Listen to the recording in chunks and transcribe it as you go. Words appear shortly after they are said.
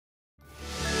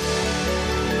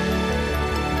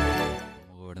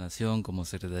Gobernación como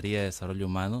Secretaría de Desarrollo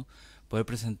Humano poder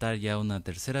presentar ya una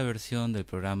tercera versión del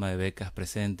programa de becas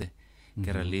presente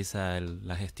que realiza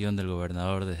la gestión del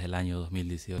gobernador desde el año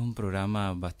 2018. Es un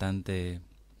programa bastante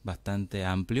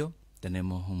amplio.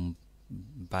 Tenemos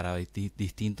para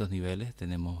distintos niveles.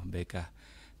 Tenemos becas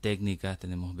técnicas,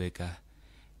 tenemos becas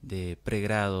de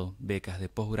pregrado, becas de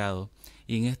posgrado,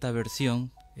 y en esta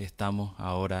versión estamos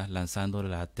ahora lanzando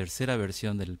la tercera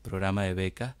versión del programa de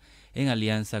becas en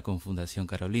alianza con Fundación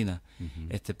Carolina.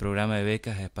 Este programa de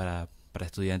becas es para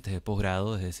estudiantes de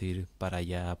posgrado, es decir, para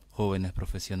ya jóvenes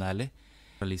profesionales.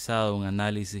 Realizado un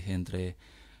análisis entre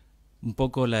un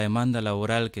poco la demanda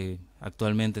laboral que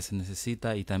actualmente se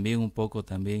necesita y también un poco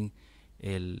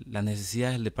las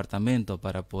necesidades del departamento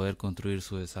para poder construir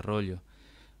su desarrollo.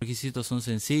 Los requisitos son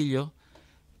sencillos,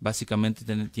 básicamente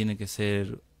tiene que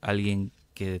ser alguien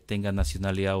que tenga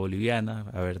nacionalidad boliviana,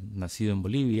 haber nacido en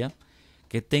Bolivia,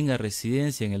 que tenga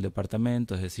residencia en el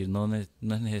departamento, es decir, no es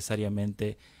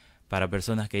necesariamente para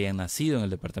personas que hayan nacido en el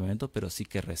departamento, pero sí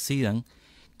que residan,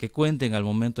 que cuenten al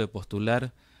momento de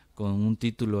postular con un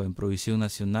título en provisión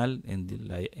nacional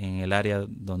en el área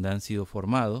donde han sido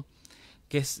formados,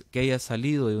 que haya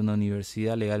salido de una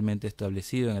universidad legalmente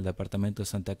establecida en el departamento de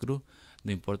Santa Cruz,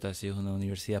 no importa si es una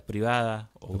universidad privada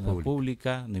o una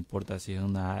pública, no importa si es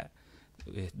una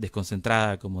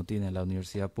desconcentrada como tiene la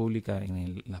universidad pública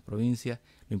en las provincias,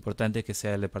 lo importante es que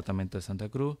sea el departamento de Santa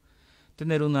Cruz,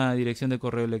 tener una dirección de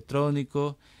correo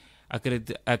electrónico,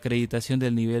 acreditación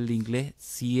del nivel de inglés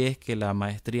si es que la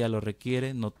maestría lo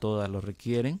requiere, no todas lo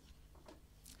requieren,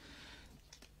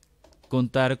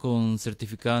 contar con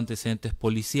certificado de antecedentes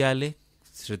policiales,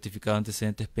 certificado de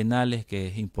antecedentes penales, que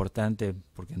es importante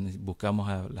porque buscamos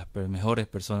a las mejores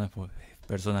personas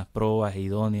probas e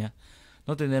idóneas,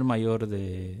 no ser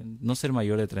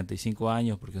mayor de 35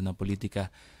 años porque es una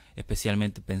política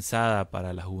especialmente pensada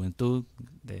para la juventud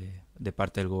de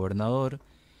parte del gobernador,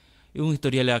 y un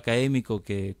historial académico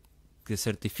que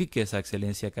certifique esa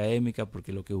excelencia académica,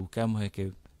 porque lo que buscamos es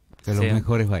que los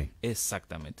mejores vayan.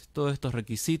 Exactamente. Todos estos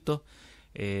requisitos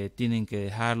tienen que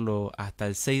dejarlo hasta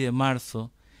el 6 de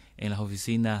marzo en las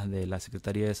oficinas de la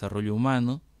Secretaría de Desarrollo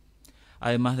Humano.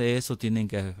 Además de eso, tienen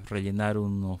que rellenar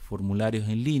unos formularios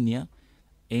en línea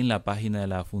en la página de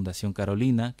la Fundación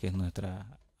Carolina, que es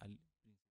nuestra